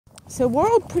So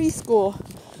World Preschool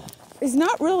is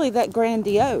not really that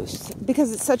grandiose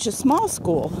because it's such a small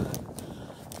school.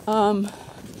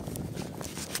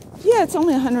 It's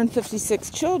only 156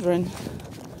 children.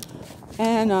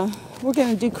 And we're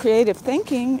going to do creative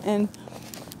thinking, and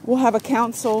we'll have a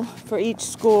council for each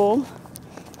school.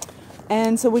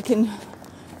 And so we can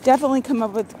definitely come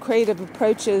up with creative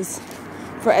approaches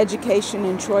for education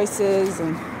and choices.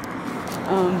 And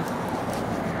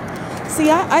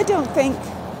I don't think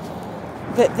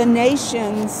that the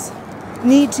nations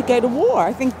need to go to war.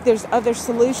 I think there's other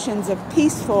solutions of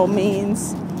peaceful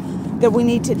means that we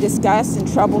need to discuss and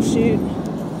troubleshoot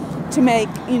to make,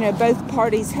 both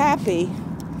parties happy.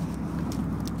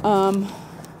 And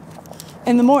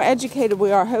the more educated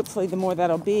we are, hopefully, the more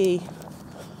that'll be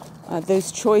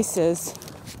those choices.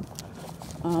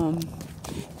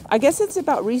 I guess it's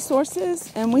about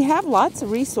resources, and we have lots of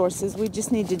resources. We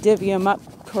just need to divvy them up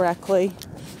correctly.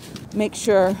 Make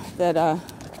sure that,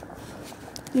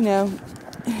 you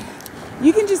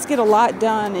can just get a lot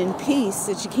done in peace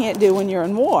that you can't do when you're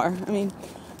in war. I mean,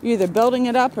 you're either building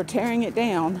it up or tearing it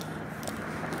down.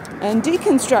 And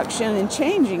deconstruction and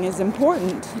changing is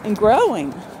important and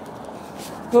growing.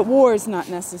 But war is not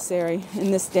necessary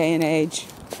in this day and age.